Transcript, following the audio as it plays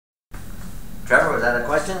Trevor, was that a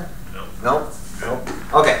question? No. Nope. Nope.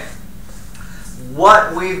 Okay.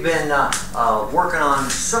 What we've been working on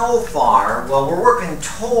so far, well, we're working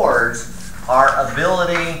towards our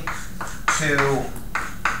ability to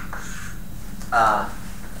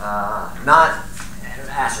not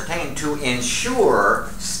ascertain, to ensure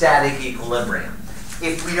static equilibrium.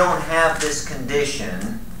 If we don't have this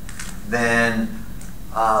condition, then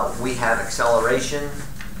we have acceleration,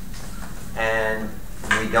 and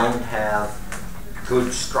we don't have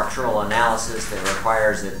good structural analysis that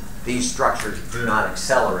requires that these structures do not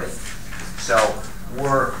accelerate. So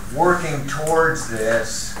we're working towards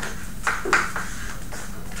this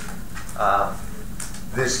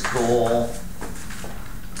this goal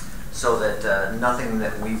so that nothing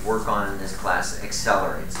that we work on in this class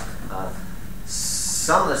accelerates.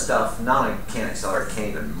 Some of the stuff not only can't accelerate,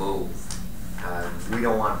 can't even move. We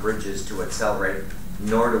don't want bridges to accelerate,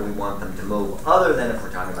 nor do we want them to move, other than if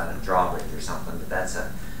we're talking about a drawbridge or something, but that's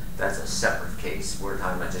a separate case. We're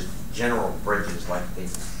talking about just general bridges like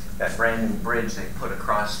that brand new bridge they put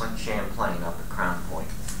across Lake Champlain up at Crown Point.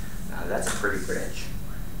 That's a pretty bridge.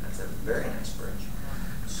 That's a very nice bridge.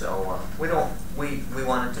 So we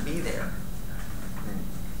want it to be there. And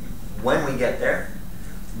when we get there,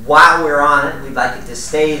 while we're on it, we'd like it to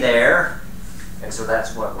stay there. And so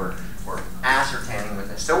that's what we're ascertaining with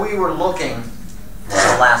this. So we were looking for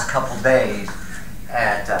the last couple days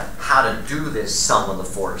at how to do this sum of the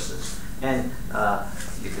forces. And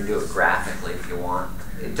you can do it graphically if you want.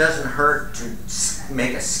 It doesn't hurt to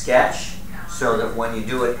make a sketch so that when you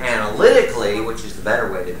do it analytically, which is the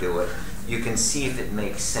better way to do it, you can see if it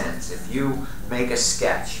makes sense. If you make a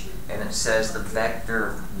sketch and it says the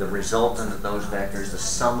vector, the resultant of those vectors, the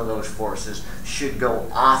sum of those forces should go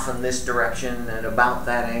off in this direction at about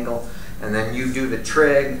that angle, and then you do the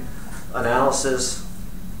trig analysis,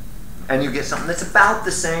 and you get something that's about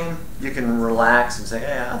the same, you can relax and say,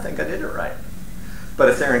 yeah, I think I did it right. But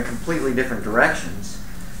if they're in completely different directions,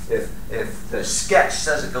 if the sketch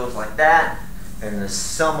says it goes like that, and the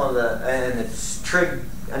sum of and the trig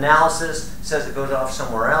analysis says it goes off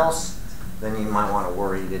somewhere else, then you might want to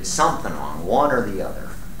worry you did something wrong, one or the other.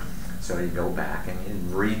 So you go back and you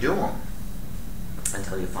redo them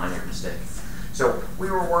until you find your mistake. So we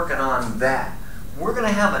were working on that. We're going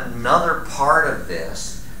to have another part of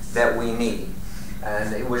this that we need.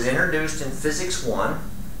 And it was introduced in Physics 1.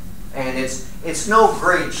 And it's no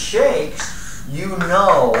great shakes. You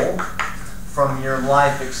know from your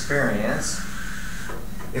life experience,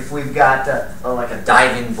 if we've got like a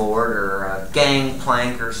diving board or a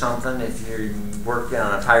gangplank or something, if you're working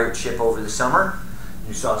on a pirate ship over the summer,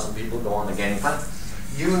 you saw some people go on the gangplank,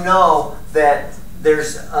 you know that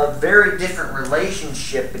there's a very different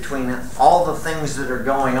relationship between all the things that are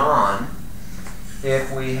going on if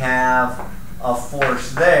we have a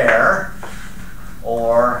force there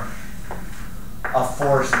or a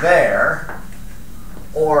force there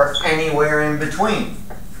or anywhere in between.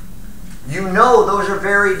 You know those are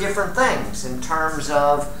very different things in terms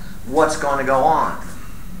of what's going to go on.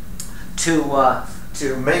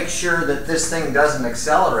 To make sure that this thing doesn't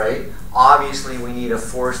accelerate, obviously we need a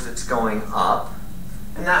force that's going up,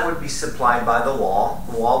 and that would be supplied by the wall.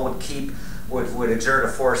 The wall would exert a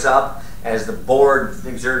force up as the board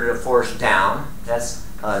exerted a force down. That's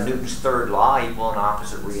Newton's third law, equal and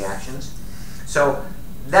opposite reactions. So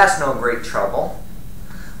that's no great trouble.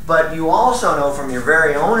 But you also know from your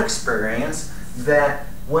very own experience that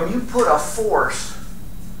when you put a force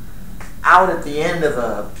out at the end of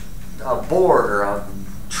a board or a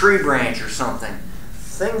tree branch or something,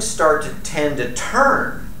 things start to tend to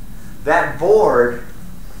turn. That board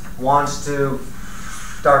wants to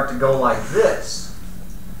start to go like this.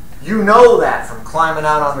 You know that from climbing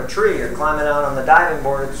out on the tree or climbing out on the diving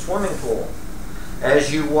board at the swimming pool.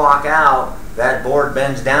 As you walk out, that board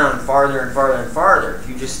bends down farther and farther and farther. If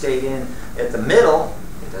you just stayed in at the middle,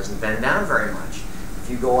 it doesn't bend down very much. If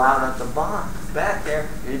you go out at the bottom, back there,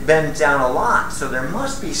 it bends down a lot. So there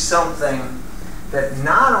must be something that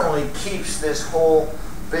not only keeps this whole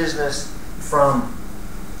business from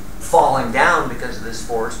falling down because of this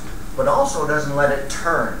force, but also doesn't let it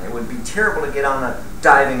turn. It would be terrible to get on a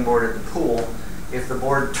diving board at the pool if the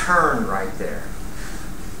board turned right there.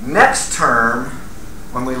 Next term,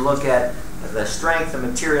 when we look at the strength of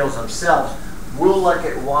materials themselves, we'll look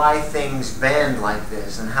at why things bend like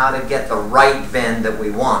this and how to get the right bend that we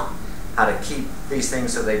want. How to keep these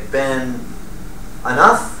things so they bend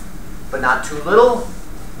enough, but not too little,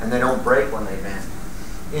 and they don't break when they bend.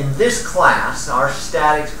 In this class, our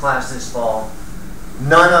statics class this fall,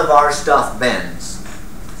 none of our stuff bends.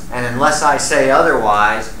 And unless I say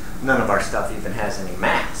otherwise, none of our stuff even has any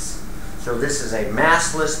mass. So this is a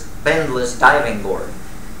massless, bendless diving board.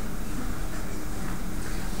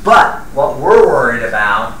 But what we're worried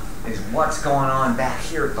about is what's going on back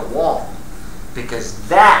here at the wall, because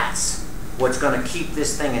that's what's going to keep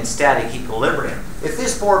this thing in static equilibrium. If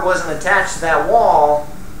this board wasn't attached to that wall,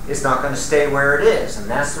 it's not going to stay where it is, and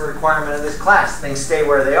that's the requirement of this class. Things stay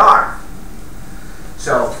where they are.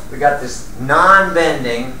 So we got this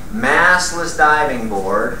non-bending, massless diving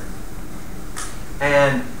board,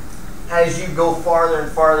 and as you go farther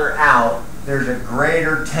and farther out, there's a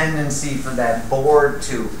greater tendency for that board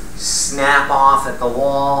to snap off at the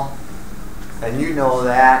wall. And you know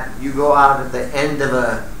that. You go out at the end of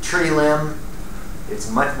a tree limb, it's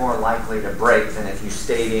much more likely to break than if you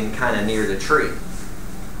stayed in kind of near the tree.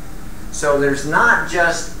 So there's not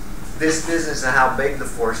just this business of how big the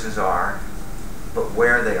forces are, but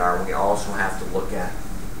where they are, we also have to look at.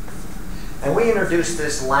 And we introduced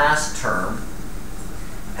this last term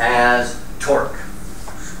as torque.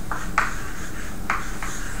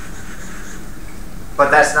 But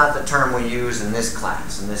that's not the term we use in this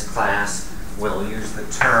class. In this class, we'll use the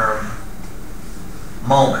term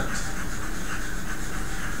moment.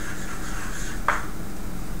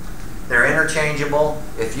 They're interchangeable.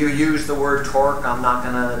 If you use the word torque, I'm not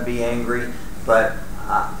going to be angry, but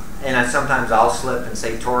and sometimes I'll slip and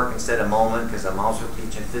say torque instead of moment because I'm also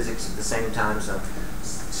teaching physics at the same time, so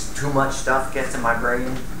too much stuff gets in my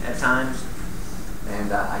brain at times,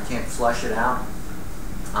 and I can't flush it out.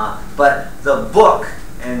 But the book,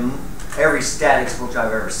 and every statics book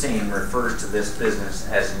I've ever seen, refers to this business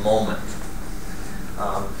as moment.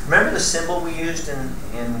 Remember the symbol we used in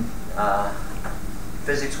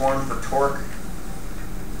Physics 1 for torque?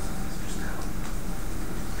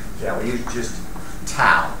 Yeah, we used just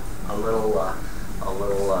tau, the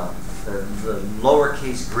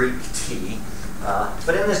lowercase Greek t.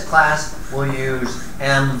 But in this class, we'll use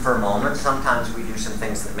m for moment. Sometimes we do some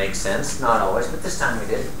things that make sense, not always, but this time we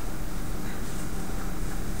did.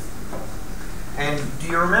 And do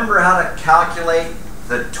you remember how to calculate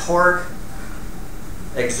the torque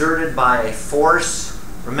exerted by a force?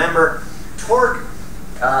 Remember, torque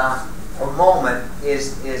or moment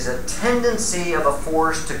is a tendency of a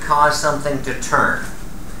force to cause something to turn.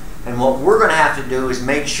 And what we're going to have to do is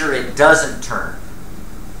make sure it doesn't turn.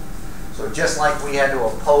 So just like we had to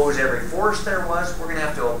oppose every force there was, we're going to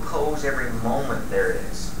have to oppose every moment there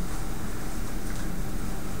is.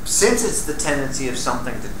 Since it's the tendency of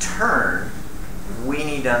something to turn, we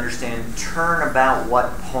need to understand turn about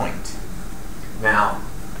what point. Now,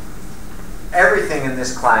 everything in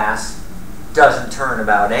this class doesn't turn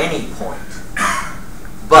about any point.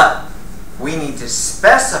 But we need to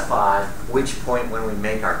specify which point when we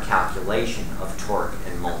make our calculation of torque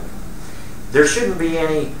and moment. There shouldn't be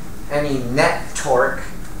any net torque,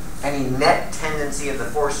 any net tendency of the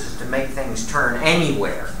forces to make things turn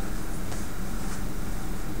anywhere.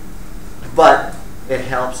 But it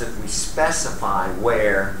helps if we specify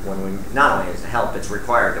where, when we, not only does it help, it's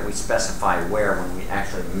required that we specify where when we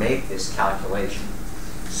actually make this calculation.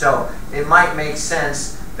 So it might make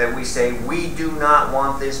sense that we say we do not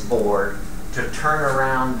want this board to turn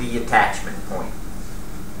around the attachment point.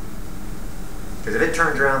 Because if it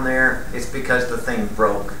turns around there, it's because the thing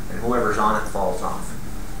broke and whoever's on it falls off.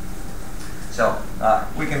 So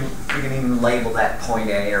we can even label that point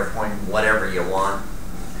A or point whatever you want.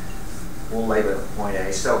 We'll label it point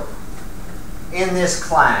A. So in this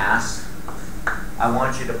class, I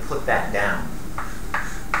want you to put that down.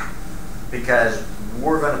 Because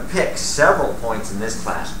we're going to pick several points in this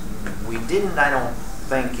class. We didn't, I don't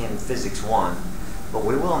think, in Physics 1, but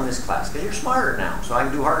we will in this class, because you're smarter now, so I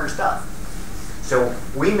can do harder stuff. So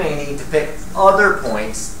we may need to pick other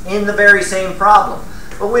points in the very same problem,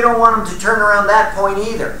 but we don't want them to turn around that point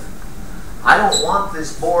either. I don't want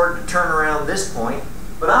this board to turn around this point,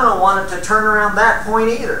 but I don't want it to turn around that point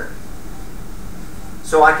either.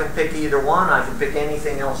 So I can pick either one, I can pick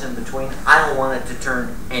anything else in between. I don't want it to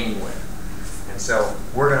turn anywhere. And so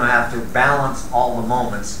we're going to have to balance all the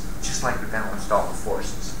moments just like we balanced all the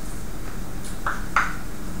forces.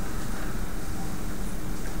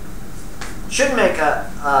 Should make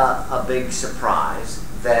a big surprise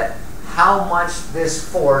that how much this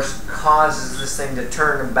force causes this thing to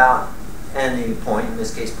turn about any point, in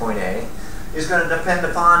this case point A, is going to depend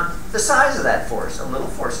upon the size of that force. A little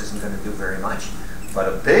force isn't going to do very much, but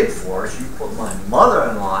a big force, you put my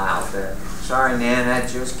mother-in-law out there. Sorry, Nana,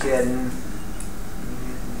 just kidding.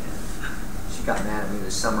 She got mad at me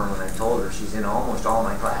this summer when I told her she's in almost all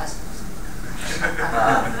my classes.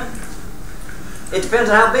 It depends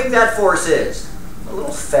on how big that force is. A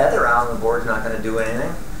little feather out on the board is not going to do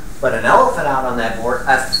anything. But an elephant out on that board,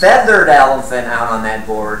 a feathered elephant out on that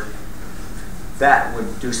board, that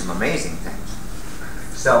would do some amazing things.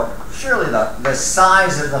 So surely the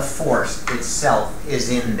size of the force itself is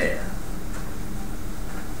in there.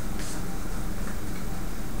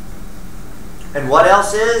 And what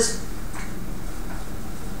else is?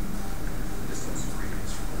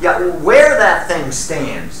 Yeah, where that thing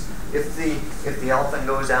stands. If the elephant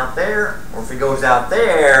goes out there, or if he goes out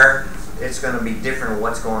there, it's going to be different of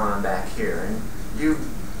what's going on back here. And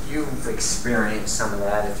you've experienced some of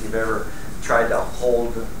that if you've ever tried to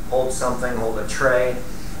hold something, hold a tray.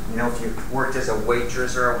 You know, if you worked as a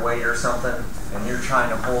waitress or a waiter or something, and you're trying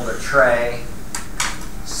to hold a tray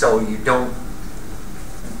so you don't,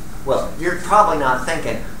 well, you're probably not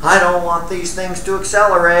thinking, I don't want these things to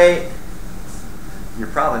accelerate. You're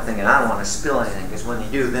probably thinking, I don't want to spill anything, because when you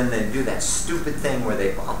do, then they do that stupid thing where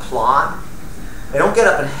they applaud. They don't get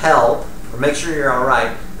up and help or make sure you're all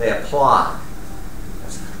right. They applaud.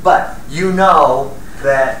 But you know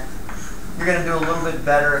that you're going to do a little bit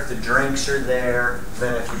better if the drinks are there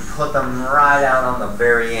than if you put them right out on the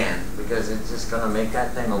very end, because it's just going to make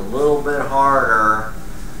that thing a little bit harder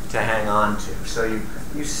to hang on to. So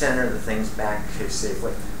you center the things back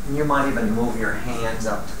safely. And you might even move your hands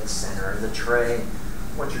up to the center of the tray.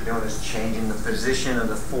 What you're doing is changing the position of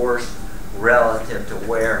the force relative to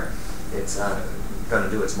where it's going to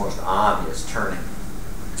do its most obvious turning.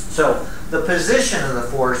 So the position of the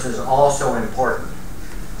force is also important.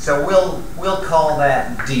 So we'll call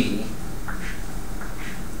that D.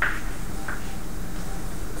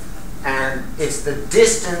 And it's the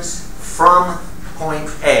distance from point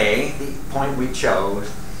A, the point we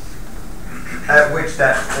chose, at which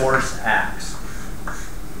that force acts.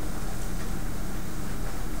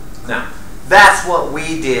 Now, that's what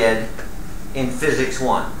we did in Physics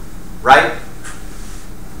 1, right?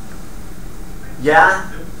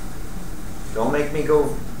 Yeah? Don't make me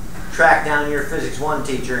go track down your Physics 1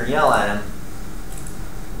 teacher and yell at him.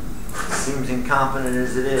 Seems incompetent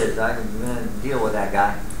as it is. I can deal with that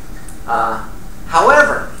guy.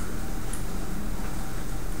 However,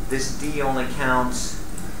 this D only counts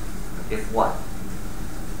if what?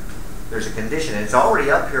 There's a condition. It's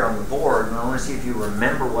already up here on the board, and I want to see if you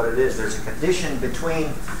remember what it is. There's a condition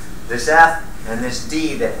between this F and this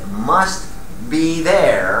D that must be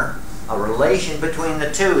there, a relation between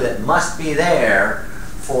the two that must be there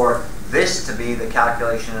for this to be the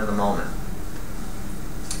calculation of the moment,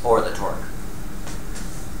 or the torque.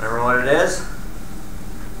 Remember what it is?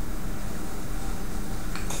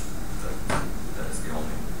 That is the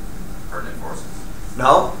only pertinent forces.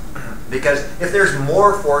 No, because if there's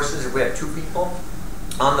more forces, if we have two people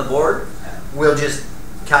on the board, we'll just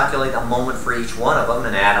calculate a moment for each one of them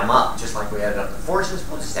and add them up. Just like we added up the forces,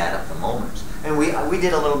 we'll just add up the moments. And we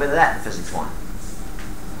did a little bit of that in Physics 1.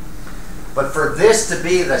 But for this to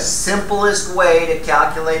be the simplest way to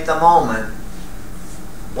calculate the moment,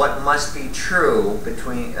 what must be true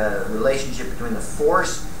between a relationship between the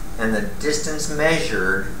force and the distance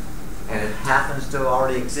measured, and it happens to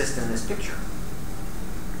already exist in this picture.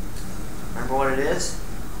 Remember what it is?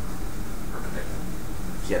 Perpendicular.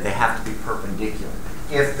 Yeah, they have to be perpendicular.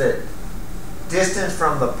 If the distance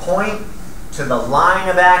from the point to the line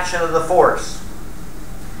of action of the force,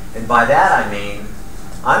 and by that I mean,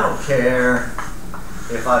 I don't care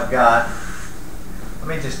if I've got, let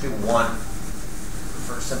me just do one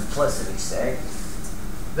for simplicity's sake.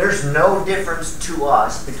 There's no difference to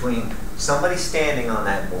us between somebody standing on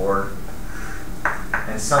that board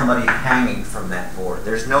and somebody hanging from that board.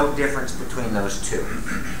 There's no difference between those two.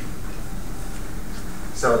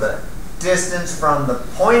 So the distance from the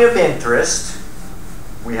point of interest,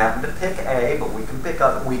 we happen to pick A, but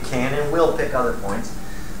we can and will pick other points.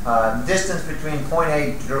 Distance between point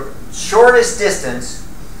A, shortest distance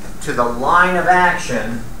to the line of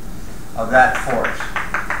action of that force.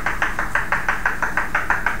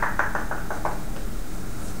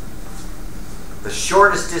 The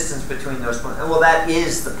shortest distance between those points, well, that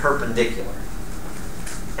is the perpendicular.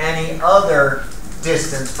 Any other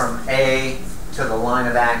distance from A to the line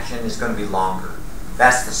of action is going to be longer.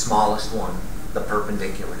 That's the smallest one, the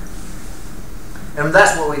perpendicular. And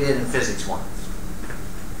that's what we did in Physics 1.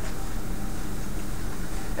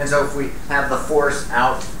 And so if we have the force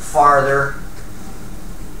out farther,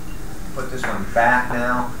 put this one back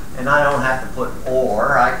now, and I don't have to put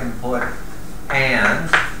or, I can put and,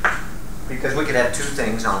 because we could have two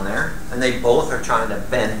things on there, and they both are trying to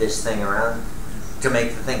bend this thing around to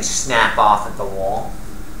make the thing snap off at the wall.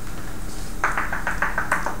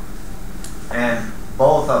 And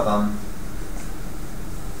both of them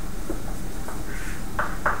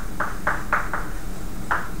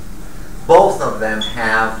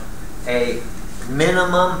have a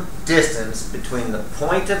minimum distance between the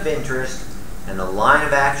point of interest and the line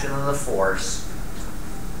of action of the force,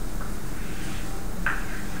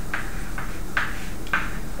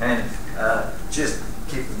 and just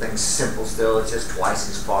keeping things simple still, it's just twice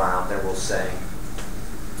as far out there, we'll say,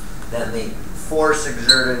 than the force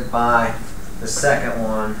exerted by the second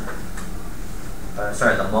one,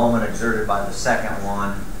 the moment exerted by the second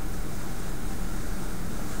one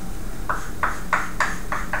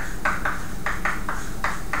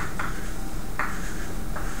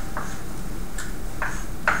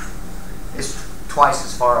is twice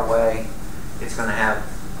as far away. It's going to have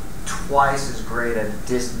twice as great a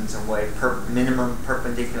distance away, minimum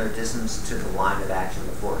perpendicular distance to the line of action of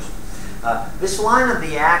the force. This line of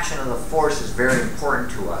the action of the force is very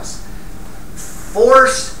important to us.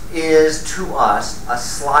 Force is, to us, a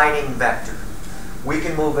sliding vector. We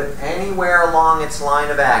can move it anywhere along its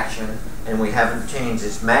line of action, and we haven't changed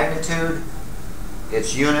its magnitude,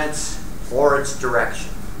 its units, or its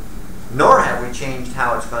direction. Nor have we changed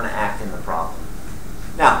how it's going to act in the problem.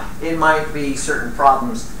 Now, it might be certain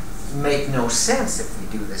problems make no sense if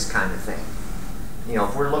we do this kind of thing. You know,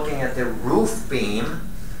 if we're looking at the roof beam,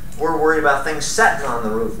 we're worried about things setting on the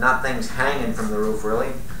roof, not things hanging from the roof,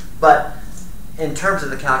 really. But in terms of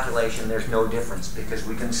the calculation, there's no difference because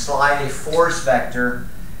we can slide a force vector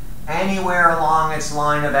anywhere along its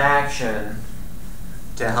line of action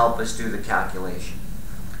to help us do the calculation.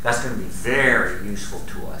 That's going to be very useful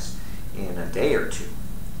to us in a day or two.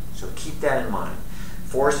 So keep that in mind.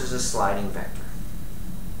 Force is a sliding vector.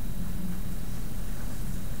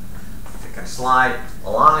 It can slide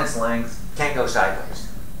along its length, can't go sideways.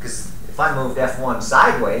 Because if I moved F1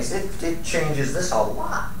 sideways, it changes this a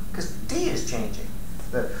lot. Because D is changing.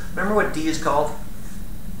 Remember what D is called?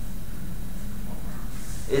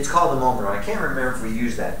 It's called the moment. I can't remember if we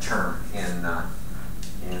use that term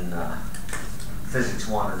in Physics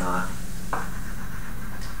 1 or not.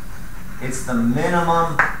 It's the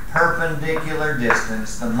minimum perpendicular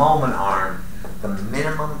distance, the moment arm, the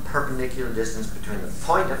minimum perpendicular distance between the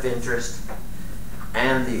point of interest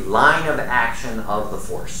and the line of action of the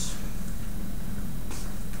force.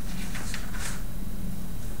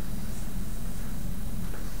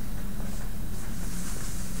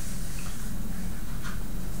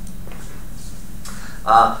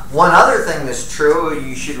 One other thing that's true,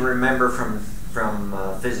 you should remember from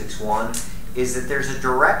Physics 1, is that there's a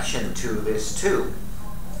direction to this too.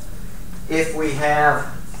 If we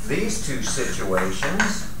have these two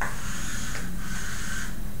situations,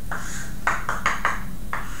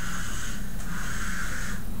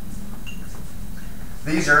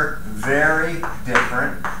 these are very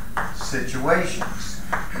different situations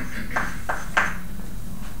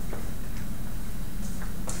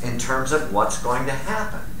in terms of what's going to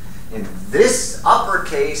happen. In this upper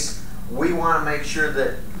case, we want to make sure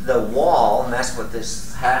that the wall, and that's what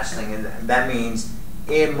this hatch thing is, that means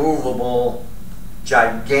immovable,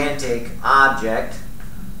 gigantic object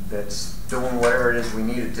that's doing whatever it is we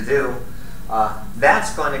need it to do.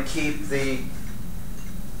 That's going to keep the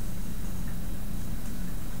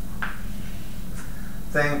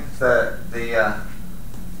thing,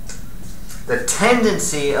 the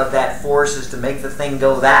tendency of that force is to make the thing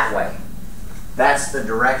go that way. That's the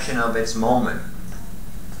direction of its moment.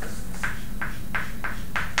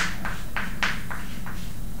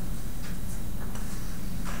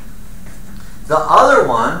 The other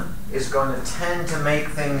one is going to tend to make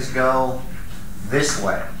things go this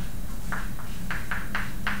way.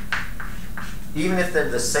 Even if they're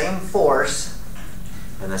the same force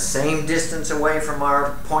and the same distance away from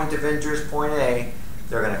our point of interest, point A,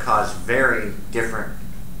 they're going to cause very different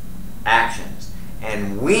actions.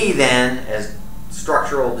 And we then, as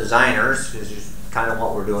structural designers, which is kind of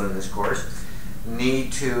what we're doing in this course,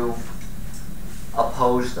 need to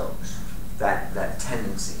oppose those, that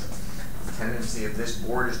tendency. The tendency of this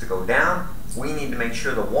board is to go down. We need to make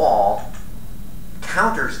sure the wall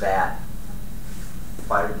counters that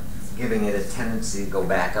by giving it a tendency to go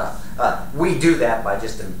back up. We do that by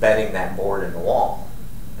just embedding that board in the wall.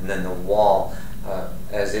 And then the wall,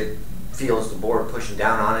 as it feels the board pushing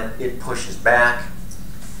down on it, it pushes back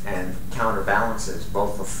and counterbalances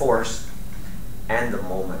both the force and the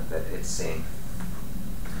moment that it's seeing.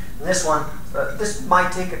 And this one, this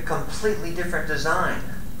might take a completely different design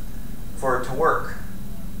for it to work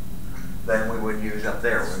than we would use up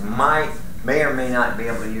there. We may or may not be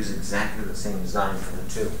able to use exactly the same design for the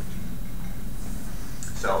two.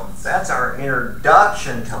 So that's our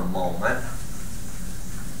introduction to moment.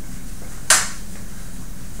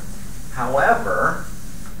 However,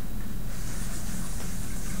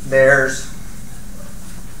 there's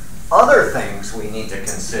other things we need to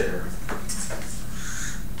consider.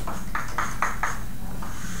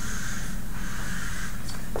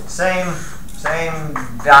 Same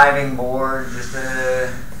diving board, just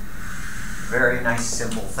a very nice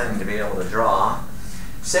simple thing to be able to draw.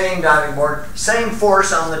 Same diving board, same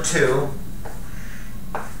force on the two.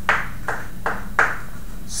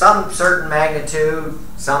 Some certain magnitude,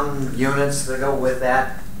 some units that go with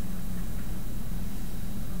that.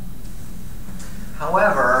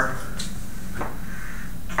 However,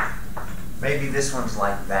 maybe this one's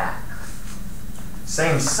like that.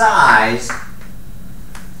 Same size,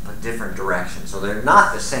 but different direction. So they're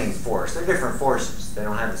not the same force. They're different forces. They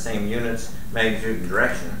don't have the same units, magnitude, and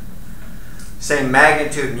direction. Same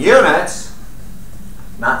magnitude and units,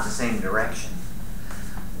 not the same direction.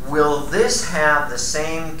 Will this have the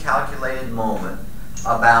same calculated moment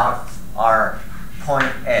about our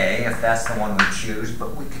point A, if that's the one we choose,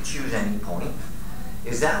 but we could choose any point?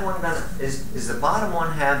 Is that one gonna, is the bottom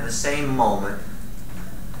one have the same moment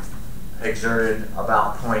exerted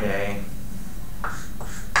about point A?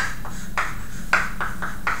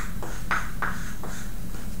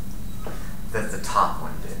 That the top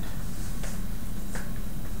one did?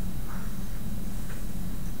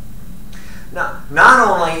 Now, not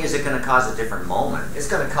only is it going to cause a different moment, it's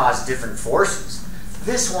going to cause different forces.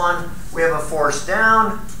 This one, we have a force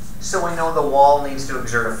down, so we know the wall needs to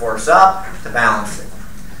exert a force up to balance it.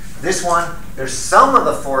 This one, there's some of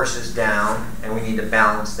the forces down, and we need to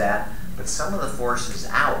balance that, but some of the forces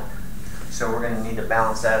out. So we're going to need to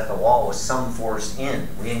balance that at the wall with some force in.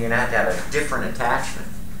 We're going to have a different attachment.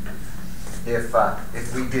 If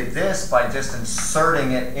we did this by just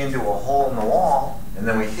inserting it into a hole in the wall, and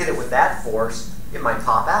then we hit it with that force, it might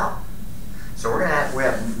pop out. So we have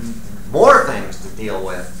more things to deal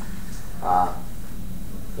with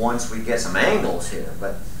once we get some angles here.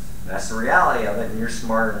 But that's the reality of it, and you're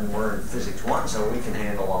smarter than we're in Physics 1, so we can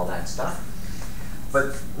handle all that stuff.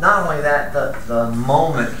 But not only that, the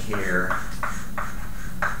moment here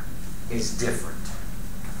is different.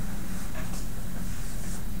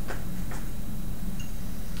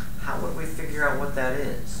 How would we figure out what that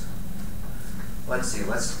is? Let's see.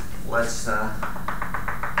 Let's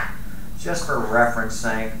just for reference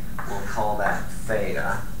sake, we'll call that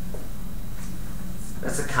theta.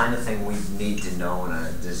 That's the kind of thing we need to know in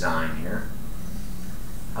a design here.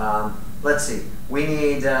 Let's see. We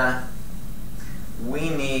need the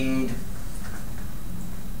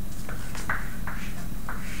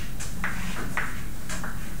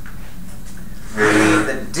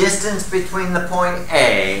distance between the point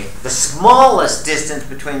A, the smallest distance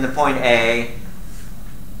between the point A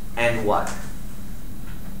and what?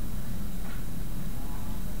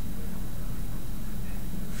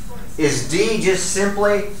 Is D just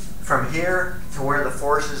simply from here to where the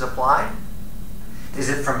force is applied? Is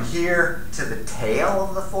it from here to the tail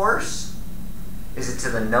of the force? Is it to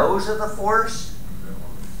the nose of the force?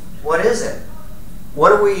 What is it?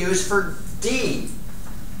 What do we use for D?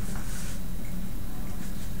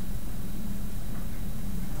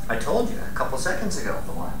 I told you a couple seconds ago.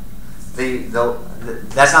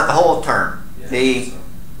 That's not the whole term. The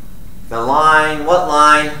line, what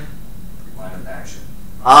line? Line of action.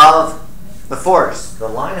 Of the force. The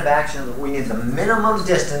line of action, we need the minimum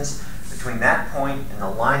distance between that point and the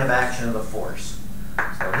line of action of the force.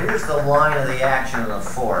 So here's the line of the action of the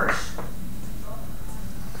force.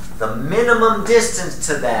 The minimum distance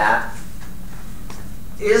to that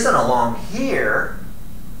isn't along here.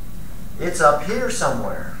 It's up here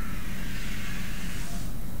somewhere.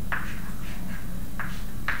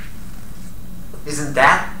 Isn't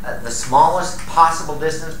that the smallest possible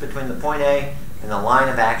distance between the point A and the line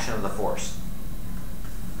of action of the force?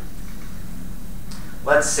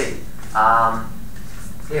 Let's see.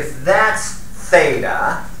 If that's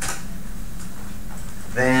theta,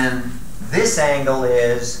 then this angle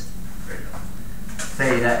is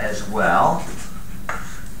theta as well.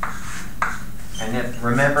 And if,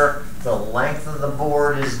 remember, the length of the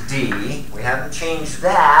board is D. We haven't changed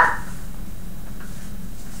that.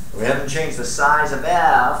 We haven't changed the size of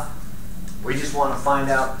F. We just want to find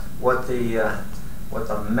out what the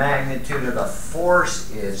magnitude of the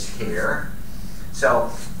force is here.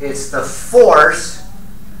 So it's the force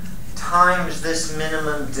times this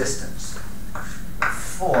minimum distance.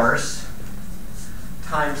 Force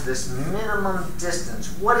times this minimum distance.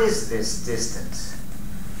 What is this distance?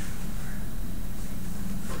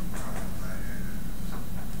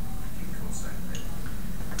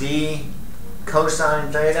 D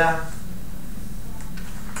cosine theta.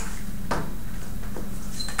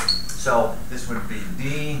 So this would be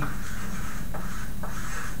D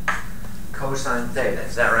cosine theta.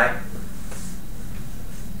 Is that right?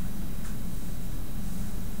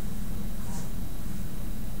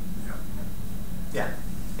 Yeah.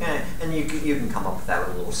 And And you can come up with that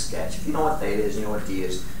with a little sketch. If you know what theta is, you know what d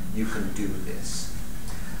is, you can do this.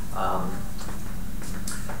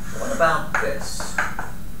 What about this?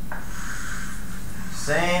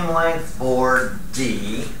 Same length board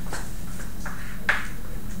D,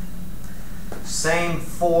 same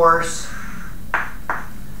force,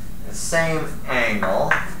 and same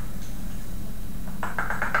angle.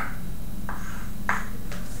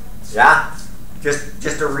 Yeah,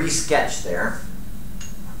 just a re-sketch there.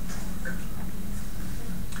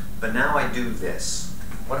 But now I do this.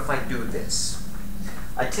 What if I do this?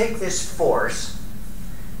 I take this force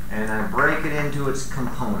and I break it into its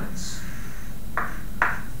components.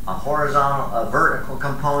 A horizontal, a vertical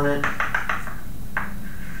component,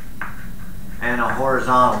 and a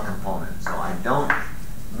horizontal component. So I don't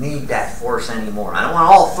need that force anymore. I don't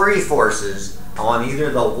want all three forces. I want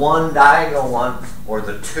either the one diagonal one or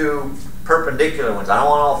the two perpendicular ones. I don't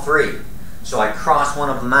want all three. So I cross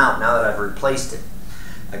one of them out now that I've replaced it.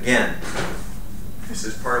 Again, this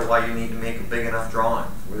is part of why you need to make a big enough drawing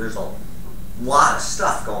where there's a lot of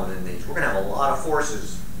stuff going in these. We're going to have a lot of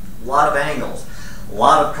forces, a lot of angles, a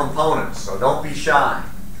lot of components, so don't be shy.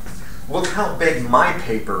 Look how big my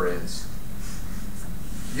paper is.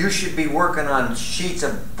 You should be working on sheets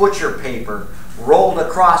of butcher paper rolled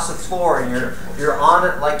across the floor, and you're on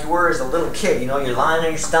it like you were as a little kid. You know, you're lying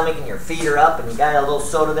on your stomach and your feet are up, and you got a little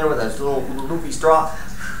soda there with a little loopy straw,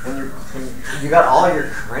 and you got all your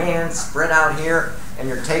crayons spread out here, and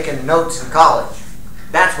you're taking notes in college.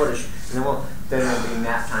 That's what it should. And then there'll be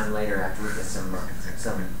nap time later after we get some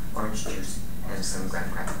orange juice and some graham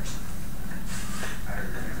crackers.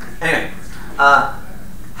 Anyway,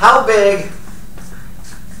 how big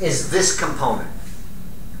is this component?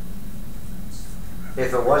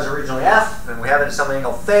 If it was originally f, and we have it at some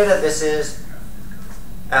angle theta, this is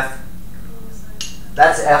f.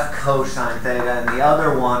 That's f cosine theta, and the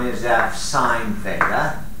other one is f sine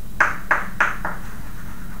theta.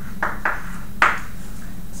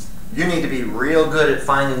 You need to be real good at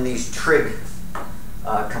finding these trig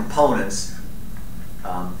components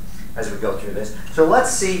as we go through this. So let's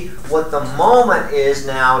see what the moment is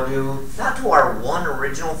now due, not to our one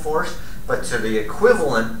original force, but to the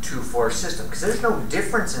equivalent two-force system. Because there's no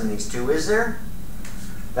difference in these two, is there?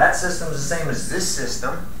 That system is the same as this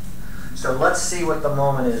system. So let's see what the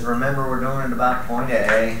moment is. Remember, we're doing it about point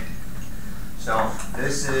A. So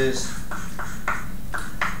this is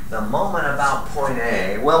the moment about point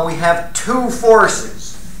A. Well, we have two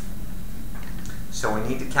forces. So we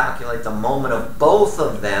need to calculate the moment of both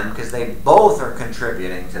of them because they both are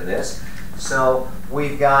contributing to this. So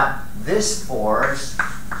we've got this force,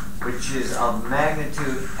 which is of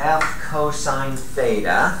magnitude f cosine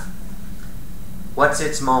theta. What's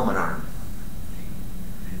its moment arm?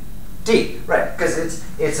 D, right, because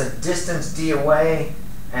it's a distance d away,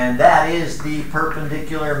 and that is the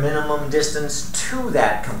perpendicular minimum distance to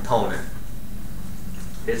that component.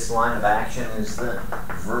 Its line of action is the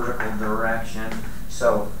vertical direction.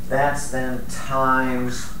 So that's then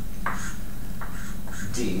times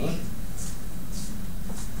d.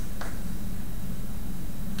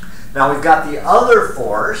 Now we've got the other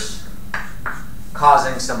force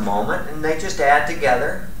causing some moment, and they just add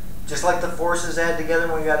together. Just like the forces add together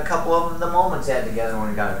when we got a couple of them, the moments add together when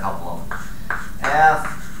we got a couple of them.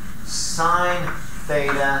 F sine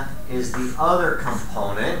theta is the other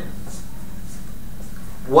component.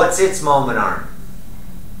 What's its moment arm?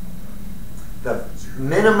 The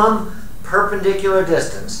minimum perpendicular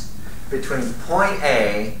distance between point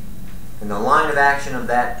A and the line of action of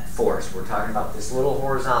that force. We're talking about this little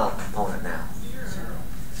horizontal component now.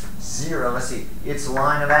 Zero. Let's see. Its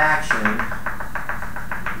line of action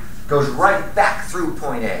goes right back through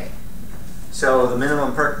point A. So the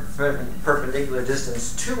minimum perpendicular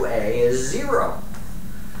distance to A is 0.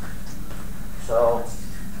 So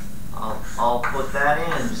I'll put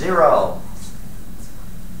that in, 0.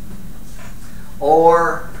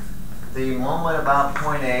 Or the moment about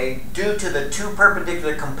point A, due to the two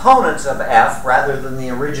perpendicular components of f rather than the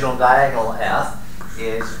original diagonal f,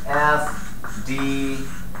 is f d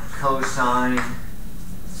cosine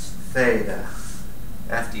theta.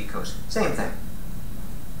 F d cosine. Same thing.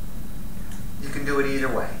 You can do it either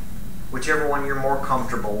way. Whichever one you're more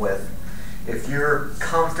comfortable with. If you're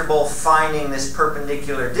comfortable finding this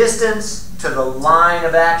perpendicular distance to the line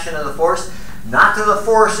of action of the force, not to the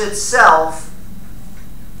force itself,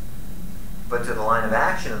 but to the line of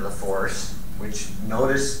action of the force, which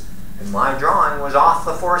notice in my drawing was off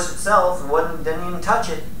the force itself, didn't even touch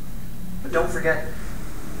it. But don't forget,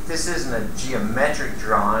 this isn't a geometric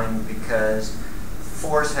drawing because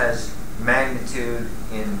force has magnitude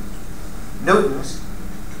in newtons,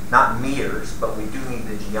 not meters, but we do need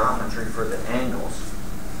the geometry for the angles.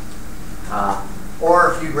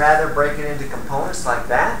 Or if you'd rather break it into components like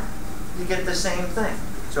that, you get the same thing.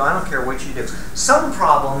 So I don't care what you do. Some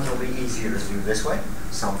problems will be easier to do this way.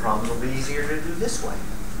 Some problems will be easier to do this way.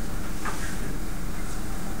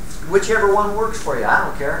 Whichever one works for you, I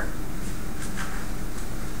don't care.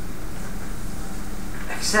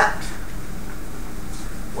 Except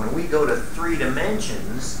when we go to 3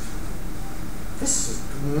 dimensions,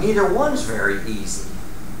 neither one's very easy.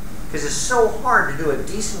 Because it's so hard to do a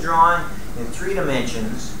decent drawing in 3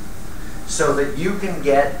 dimensions so that you can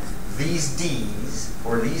get these D's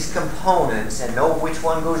or these components and know which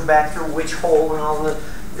one goes back through which hole and all that.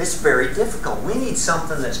 It's very difficult. We need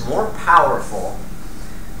something that's more powerful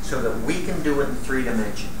so that we can do it in 3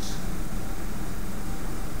 dimensions.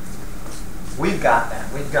 We've got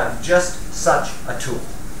that. We've got just such a tool.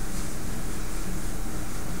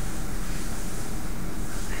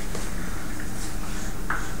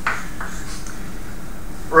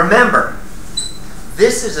 Remember,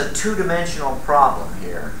 this is a 2-dimensional problem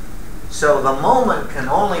here. So the moment can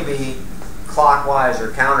only be clockwise or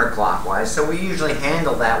counterclockwise. So we usually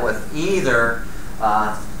handle that with either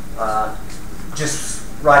just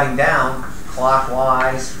writing down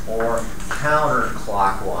clockwise or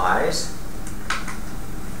counterclockwise.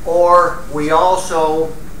 Or we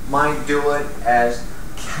also might do it as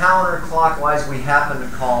counterclockwise we happen to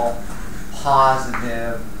call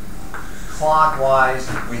positive. Clockwise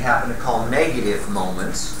we happen to call negative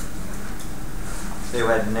moments. They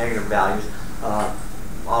had negative values.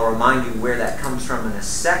 I'll remind you where that comes from in a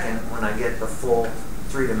second when I get the full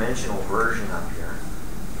 3-dimensional version up here.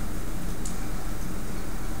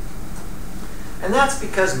 And that's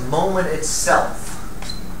because moment itself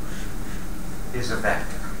is a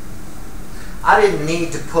vector. I didn't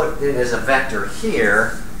need to put it as a vector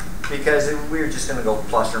here because we were just going to go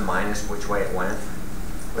plus or minus which way it went.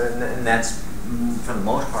 And that's, for the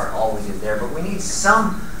most part, all we did there. But we need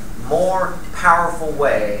some more powerful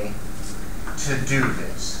way to do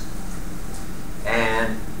this.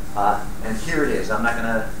 And here it is. I'm not going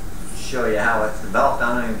to show you how it's developed.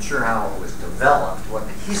 I'm not even sure how it was developed, what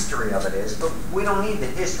the history of it is. But we don't need the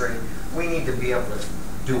history. We need to be able to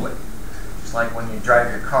do it. Just like when you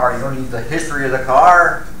drive your car, you don't need the history of the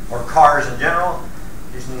car or cars in general.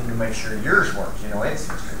 You just need to make sure yours works. You know its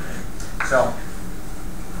history. So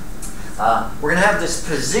we're going to have this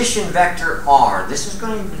position vector R. This is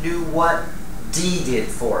going to do what D did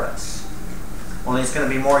for us. Only it's going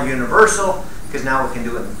to be more universal because now we can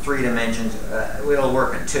do it in 3 dimensions. It'll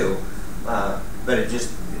work in 2, but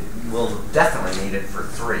we'll definitely need it for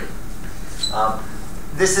 3.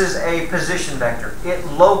 This is a position vector. It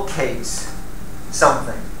locates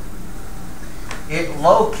something. It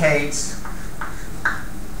locates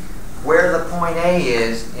where the point A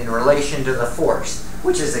is in relation to the force,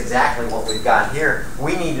 which is exactly what we've got here.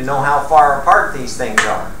 We need to know how far apart these things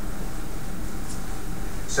are.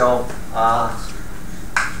 So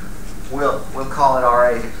we'll call it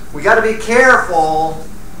RA. We got to be careful,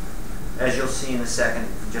 as you'll see in a second,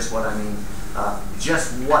 just what I mean,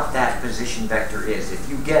 just what that position vector is. If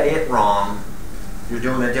you get it wrong, you're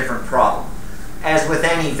doing a different problem. As with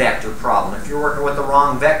any vector problem, if you're working with the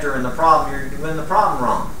wrong vector in the problem, you're doing the problem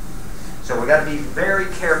wrong. So we've got to be very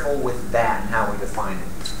careful with that and how we define it.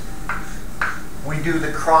 We do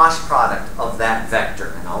the cross product of that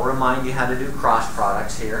vector. And I'll remind you how to do cross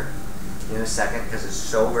products here in a second because it's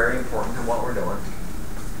so very important to what we're doing.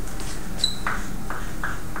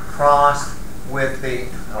 Cross with the,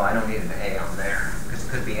 oh, I don't need an A on there because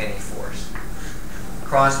it could be any force.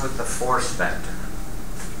 Cross with the force vector.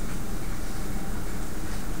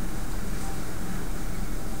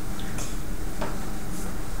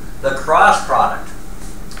 The cross product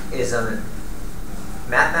is a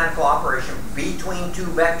mathematical operation between 2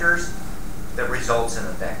 vectors that results in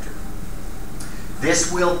a vector.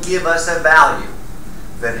 This will give us a value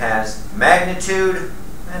that has magnitude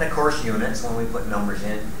and, of course, units when we put numbers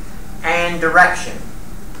in, and direction.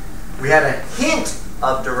 We had a hint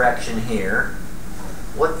of direction here.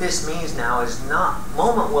 What this means now is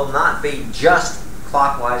moment will not be just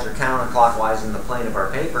clockwise or counterclockwise in the plane of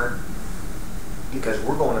our paper, because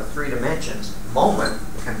we're going to 3 dimensions. Moment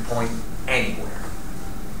can point anywhere.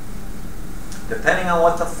 Depending on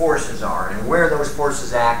what the forces are and where those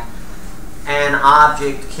forces act, an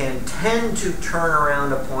object can tend to turn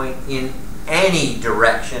around a point in any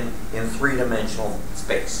direction in 3-dimensional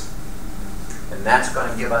space. And that's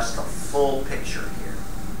going to give us the full picture here.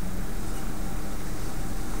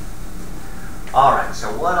 All right, so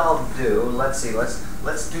what I'll do, let's see,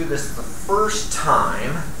 let's do this the first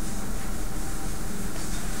time.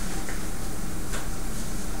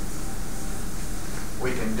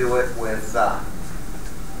 we can do it with the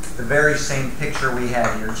very same picture we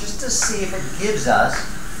have here, just to see if it gives us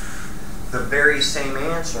the very same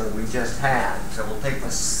answer we just had. So we'll take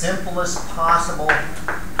the simplest possible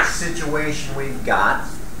situation we've got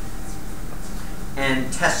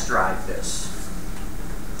and test drive this.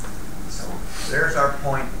 So there's our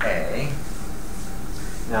point A.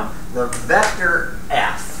 Now the vector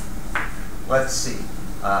F, let's see.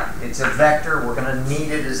 It's a vector. We're going to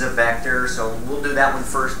need it as a vector, so we'll do that one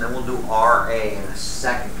first, and then we'll do RA in a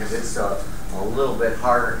second because it's a little bit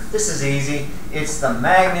harder. This is easy. It's the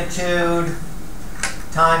magnitude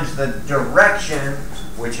times the direction,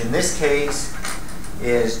 which in this case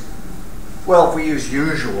is, well, if we use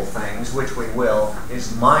usual things, which we will,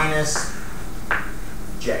 is minus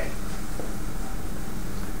J.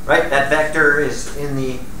 Right? That vector is in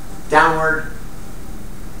the downward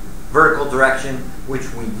vertical direction,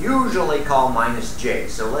 which we usually call minus J.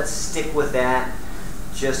 So let's stick with that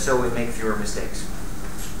just so we make fewer mistakes.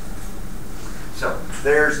 So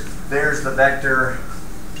there's the vector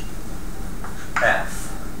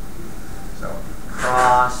F. So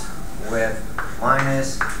cross with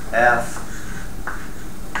minus F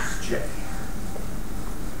J.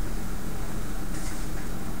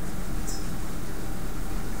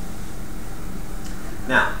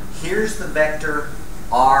 Now, here's the vector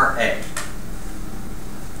RA.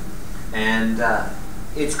 And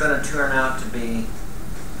it's going to turn out to be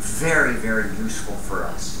very, very useful for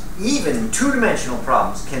us. Even two-dimensional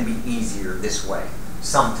problems can be easier this way,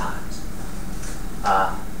 sometimes.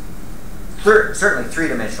 Certainly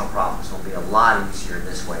three-dimensional problems will be a lot easier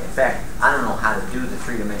this way. In fact, I don't know how to do the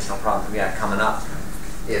three-dimensional problems we got coming up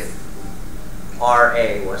if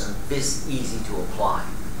RA wasn't this easy to apply.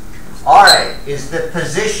 RA is the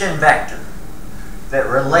position vector that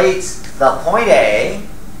relates the point A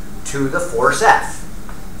to the force F.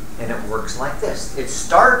 And it works like this. It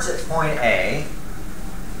starts at point A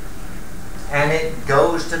and it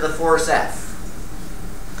goes to the force F.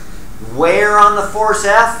 Where on the force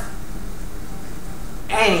F?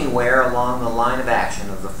 Anywhere along the line of action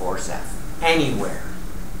of the force F. Anywhere.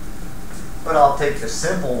 But I'll take the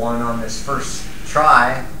simple one on this first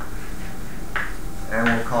try, and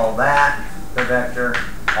we'll call that the vector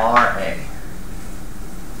RA.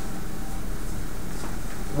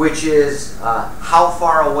 Which is, how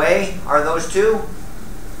far away are those two?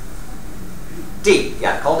 D.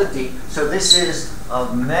 Yeah, I called it D. So this is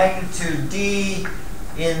of magnitude D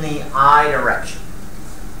in the I direction.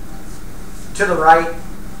 To the right,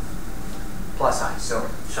 plus I. So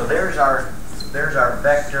there's our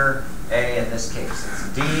vector A in this case. It's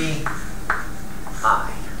D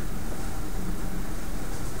I.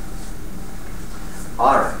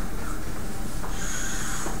 All right.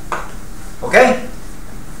 Okay?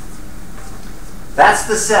 That's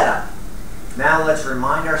the setup. Now let's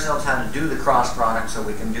remind ourselves how to do the cross product so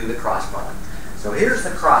we can do the cross product. So here's the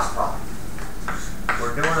cross product.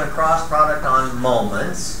 We're doing a cross product on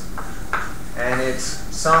moments, and it's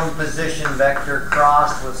some position vector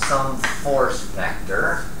crossed with some force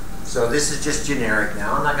vector. So this is just generic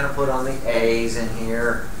now. I'm not going to put on the A's in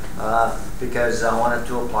here because I want it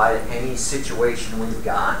to apply to any situation we've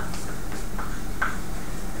got.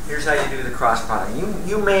 Here's how you do the cross product.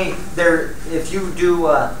 You may if you do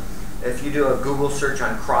a Google search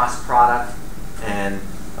on cross product, and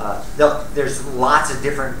there's lots of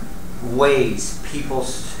different ways people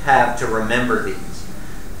have to remember these.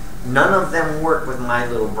 None of them work with my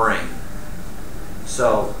little brain.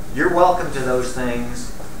 So you're welcome to those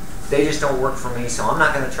things. They just don't work for me. So I'm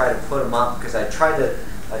not going to try to put them up because I tried to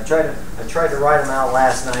write them out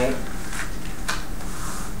last night.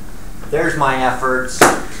 There's my efforts.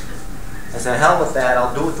 I said, hell with that,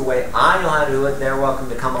 I'll do it the way I know how to do it. They're welcome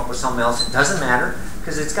to come up with something else. It doesn't matter,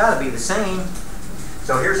 because it's got to be the same.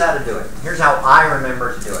 So here's how to do it. Here's how I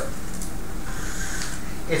remember to do it.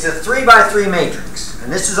 It's a 3x3 matrix, and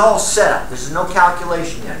this is all set up. This is no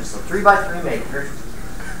calculation yet. It's a 3x3 matrix.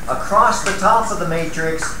 Across the top of the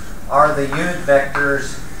matrix are the unit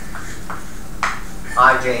vectors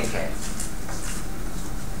I, J, and K.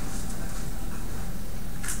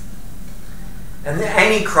 And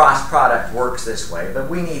any cross product works this way, but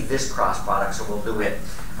we need this cross product, so we'll do it.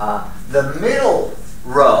 The middle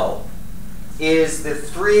row is the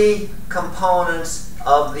three components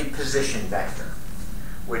of the position vector,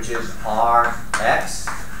 which is Rx,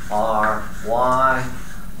 Ry,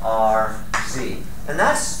 Rz. And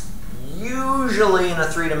that's usually in a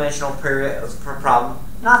three-dimensional problem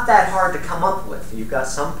not that hard to come up with. You've got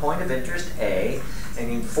some point of interest, A,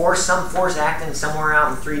 and you force some force acting somewhere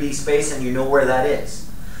out in 3D space, and you know where that is.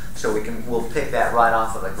 So we'll pick that right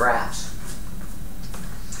off of the graphs.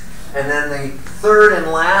 And then the third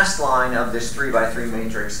and last line of this 3 by 3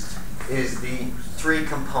 matrix is the three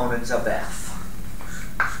components of f.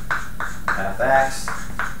 fx,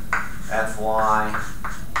 fy,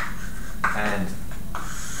 and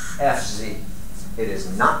fz. It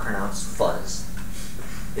is not pronounced fuzz.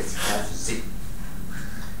 It's fz.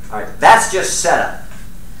 All right, that's just setup.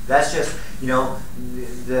 That's just, you know,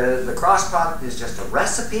 the cross product is just a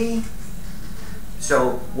recipe.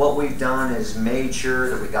 So what we've done is made sure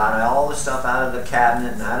that we got all the stuff out of the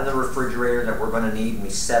cabinet and out of the refrigerator that we're going to need, and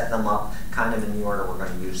we set them up kind of in the order we're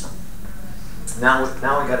going to use them. Now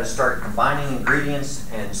we got to start combining ingredients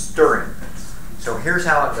and stirring. So here's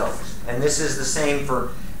how it goes. And this is the same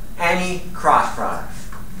for any cross product.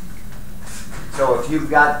 So if you've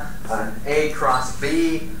got an A cross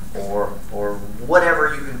B or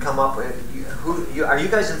whatever you can come up with. Are you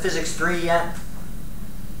guys in Physics 3 yet?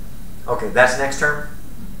 Okay, that's next term?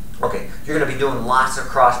 Okay, you're going to be doing lots of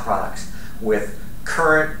cross products with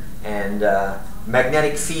current and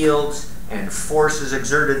magnetic fields and forces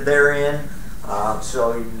exerted therein.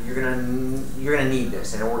 So you're gonna need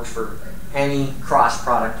this, and it works for any cross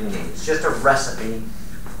product you need. It's just a recipe.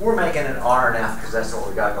 We're making it R and F because that's what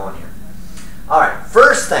we got going here. All right,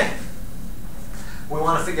 first thing, we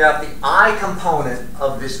want to figure out the I component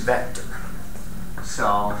of this vector.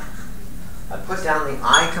 So I put down the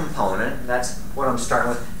I component. That's what I'm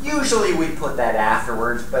starting with. Usually we put that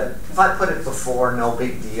afterwards, but if I put it before, no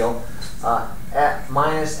big deal.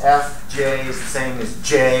 Minus fj is the same as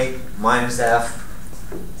j minus f.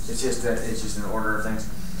 It's just an order of things.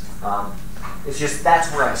 It's just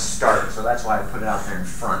that's where I start, so that's why I put it out there in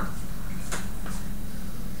front.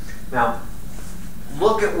 Now,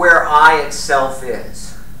 look at where I itself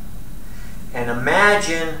is, and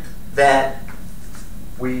imagine that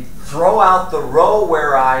we throw out the row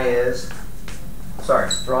where I is.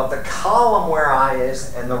 Throw out the column where I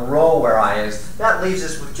is and the row where I is. That leaves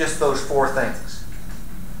us with just those four things.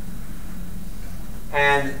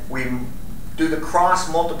 And we do the cross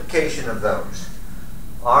multiplication of those.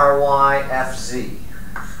 Ry, Fz.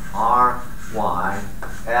 Ry,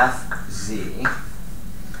 Fz.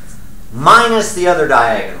 Minus the other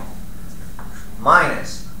diagonal.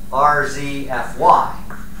 Minus Rz, Fy.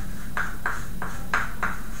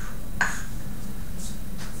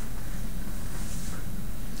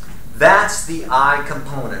 That's the I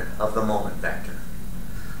component of the moment vector.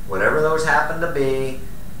 Whatever those happen to be,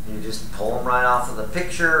 you just pull them right off of the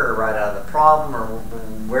picture or right out of the problem or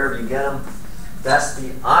wherever you get them. That's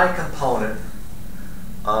the I component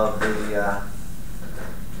of the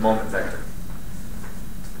moment vector.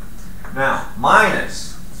 Now,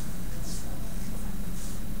 minus.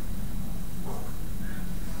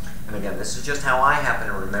 And again, this is just how I happen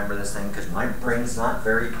to remember this thing because my brain's not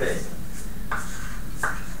very big.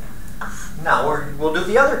 Now we'll do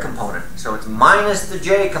the other component. So it's minus the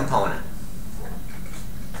j component.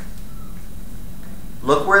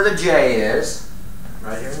 Look where the j is,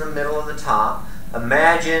 right here in the middle of the top.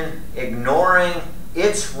 Imagine ignoring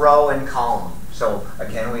its row and column. So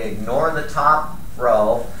again, we ignore the top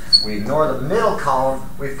row. We ignore the middle column.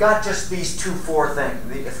 We've got just these four things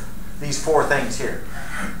here.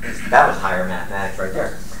 That was higher mathematics right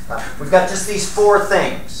there. We've got just these four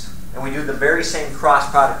things. And we do the very same cross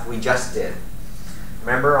product we just did.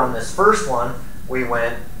 Remember, on this first one, we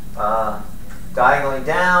went diagonally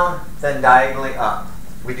down, then diagonally up.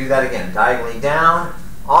 We do that again. Diagonally down,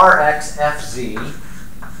 Rx Fz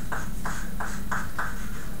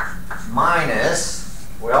minus,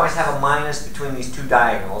 we always have a minus between these two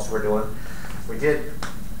diagonals we did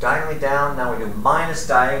diagonally down, now we do minus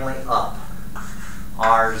diagonally up.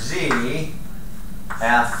 Rz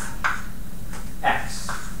Fx.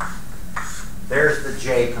 There's the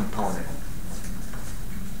j component.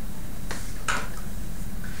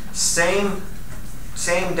 Same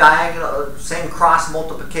diagonal, same cross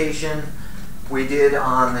multiplication we did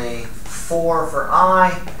on the 4 for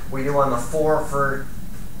I, we do on the 4 for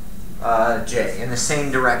j, in the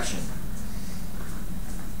same direction.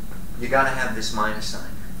 You got to have this minus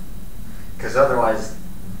sign, because otherwise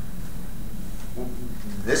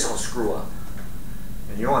this will screw up.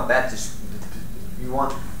 And you want that to, you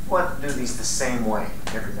want to do these the same way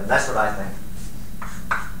every time. That's what I think.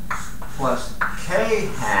 Plus k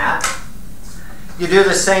hat. You do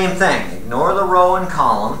the same thing. Ignore the row and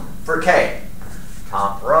column for k.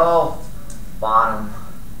 Top row, bottom,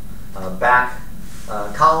 back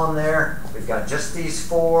column there. We've got just these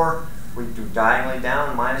four. We do diagonally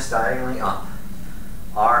down minus diagonally up.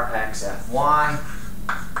 Rx Fy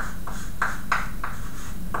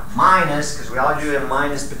minus, because we always do a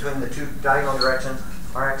minus between the two diagonal directions,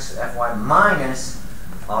 Rx Fy minus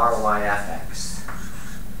Ry Fx.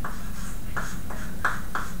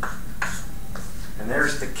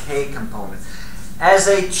 there's the k component. As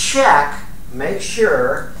a check, make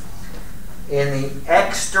sure in the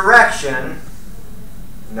x direction,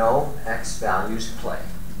 no x values play.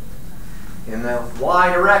 In the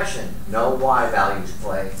y direction, no y values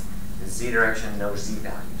play. The z direction, no z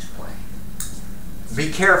values play.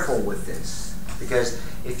 Be careful with this, because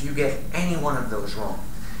if you get any one of those wrong,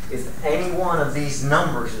 if any one of these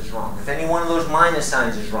numbers is wrong, if any one of those minus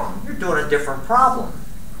signs is wrong, you're doing a different problem.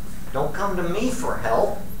 Don't come to me for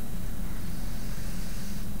help.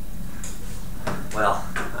 Well,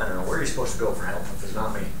 I don't know. Where are you supposed to go for help if it's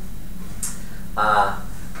not me?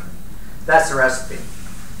 That's the recipe.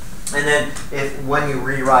 And then when you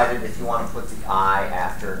rewrite it, if you want to put the I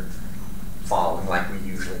after following like we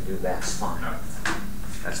usually do, that's fine. No.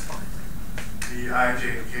 That's fine. The I,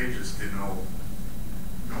 J, and K just did no,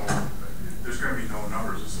 there's going to be no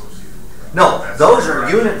numbers associated with that. No, That's those are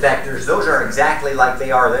correct. unit vectors. Those are exactly like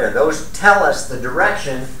they are there. Those tell us the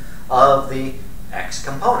direction of the x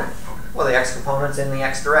component. Okay. Well, the x component's in the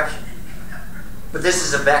x direction. But this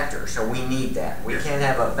is a vector, so we need that. We can't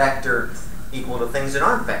have a vector equal to things that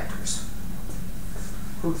aren't vectors.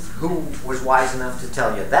 Who was wise enough to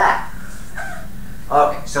tell you that?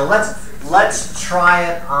 Okay, so let's try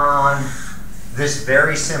it on this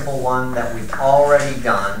very simple one that we've already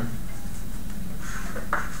done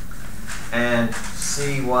and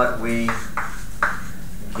see what we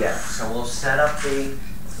get. So we'll set up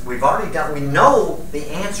we've already done, we know the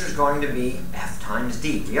answer is going to be f times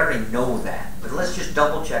d. We already know that. But let's just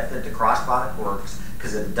double check that the cross product works,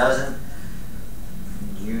 because if it doesn't,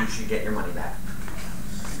 you should get your money back.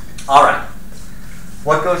 All right.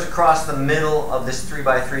 What goes across the middle of this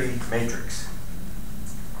 3x3 matrix?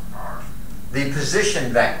 The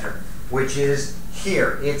position vector, which is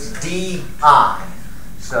here. It's di.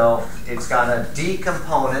 So it's got a d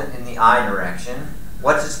component in the I direction.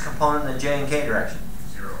 What's its component in the j and k direction?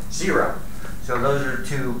 0. 0. So those are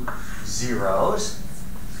two zeros.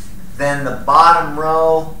 Then the bottom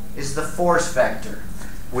row is the force vector,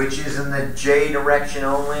 which is in the j direction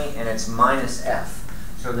only, and it's minus f.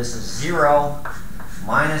 So this is 0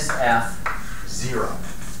 minus f, 0.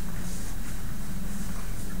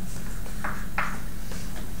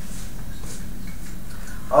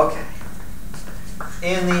 Okay.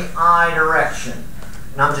 In the I direction,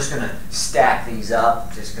 and I'm just going to stack these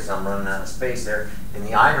up just because I'm running out of space there. In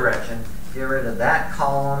the I direction, get rid of that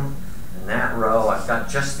column and that row. I've got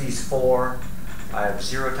just these four. I have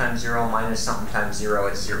 0 times 0 minus something times 0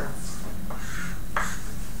 is 0.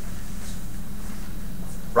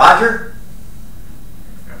 Roger?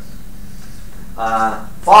 Yes.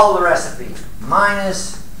 Follow the recipe.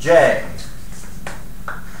 Minus j.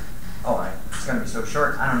 Oh, it's going to be so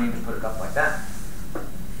short, I don't need to put it up like that.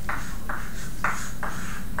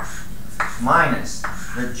 Minus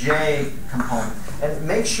the j component. And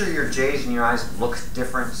make sure your j's and your i's look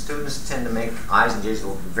different. Students tend to make i's and j's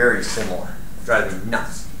look very similar. Drive me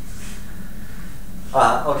nuts.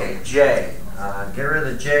 Okay, j. Get rid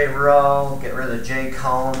of the j row, get rid of the j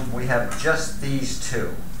column. We have just these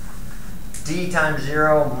two. D times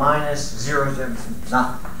 0 minus 0 is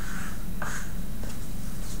nothing.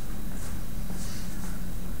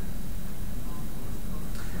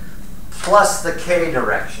 Plus the k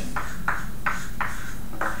direction.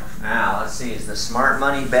 Now, let's see, is the smart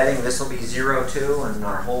money betting this will be 0 too and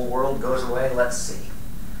our whole world goes away? Let's see.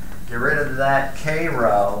 Get rid of that k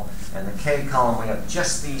row and the k column. We have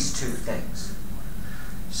just these two things.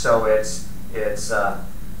 So it's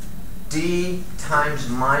d times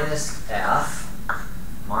minus f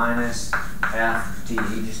d,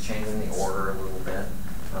 just changing the order a little bit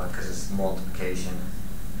because it's multiplication,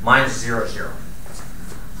 minus 0, 0.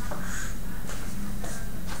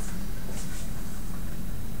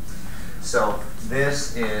 So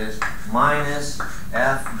this is minus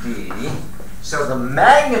fd. So the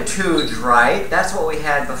magnitude's right. That's what we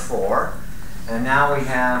had before. And now we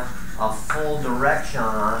have a full direction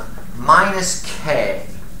on it. Minus k.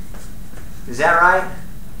 Is that right?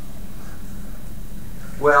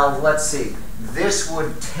 Well, let's see. This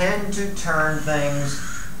would tend to turn things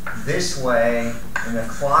this way in the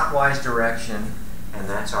clockwise direction. And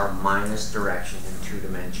that's our minus direction in 2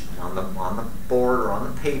 dimensions. On the board or on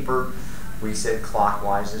the paper, we said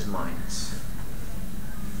clockwise is minus.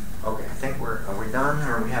 Okay, I think are we done,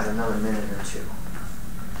 or we have another minute or two?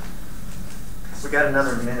 We got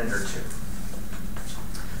another minute or two.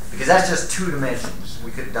 Because that's just 2 dimensions. We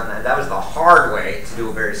could have done that. That was the hard way to do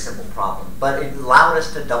a very simple problem. But it allowed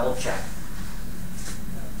us to double check.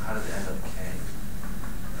 How did it end up K?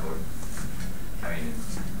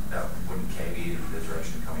 Wouldn't K be the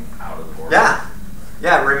direction coming out of the board? Yeah.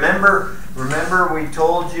 Yeah, remember Remember we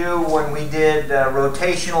told you when we did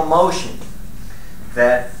rotational motion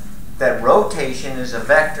that rotation is a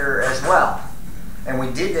vector as well. And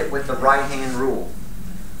we did it with the right-hand rule.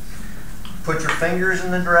 Put your fingers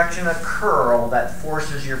in the direction of curl that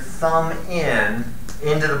forces your thumb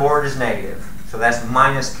into the board is negative. So that's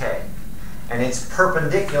minus K. And it's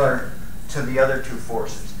perpendicular to the other two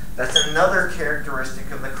forces. That's another characteristic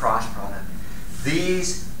of the cross product.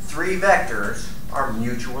 These three vectors are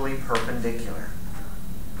mutually perpendicular.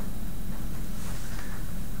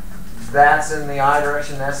 That's in the I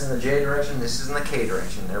direction, that's in the J direction, this is in the K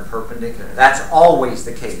direction. They're perpendicular. That's always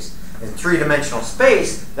the case. In three-dimensional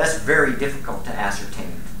space, that's very difficult to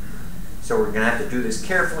ascertain. So we're going to have to do this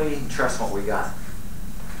carefully and trust what we got.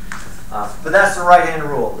 But that's the right-hand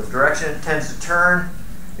rule. The direction it tends to turn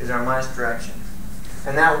is our minus direction.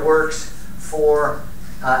 And that works for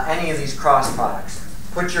any of these cross products.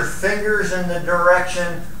 Put your fingers in the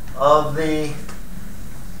direction of the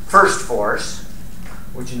first force,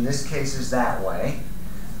 which in this case is that way.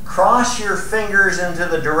 Cross your fingers into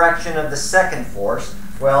the direction of the second force.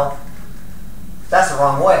 Well, that's the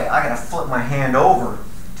wrong way. I got to flip my hand over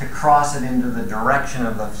to cross it into the direction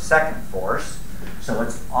of the second force. So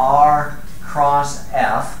it's R cross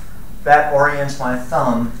F. That orients my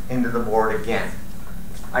thumb into the board again.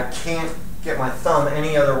 I can't get my thumb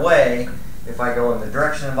any other way if I go in the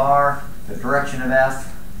direction of R, the direction of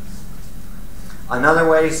F. Another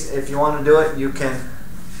way, if you want to do it, you can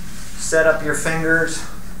set up your fingers.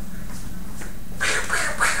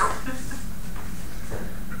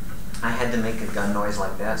 I had to make a gun noise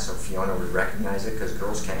like that so Fiona would recognize it because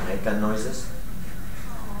girls can't make gun noises.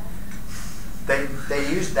 They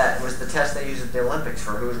used that. It was the test they used at the Olympics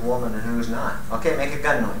for who's a woman and who's not. Okay, make a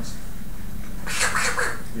gun noise.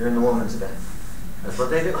 You're in the woman's event. That's what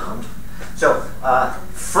they do. So,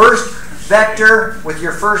 first vector with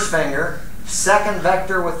your first finger, second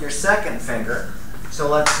vector with your second finger. So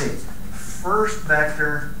let's see. First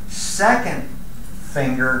vector, second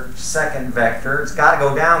finger, second vector. It's got to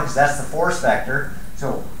go down because that's the force vector.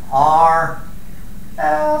 So R,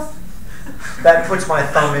 F. That puts my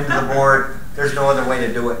thumb into the board. There's no other way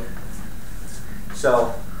to do it.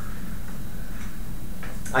 So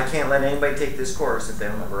I can't let anybody take this course if they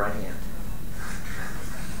don't have a right hand.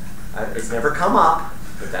 It's never come up,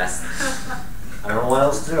 but that's, I don't know what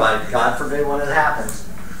else to do. God forbid when it happens.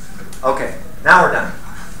 Okay, now we're done.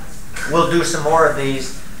 We'll do some more of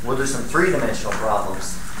these. We'll do some three-dimensional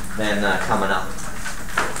problems then coming up.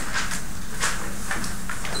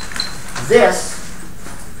 This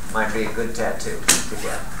might be a good tattoo to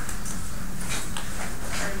get.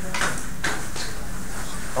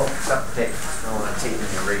 Oh, stop the tape. I don't want to tape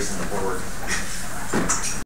and erasing the board.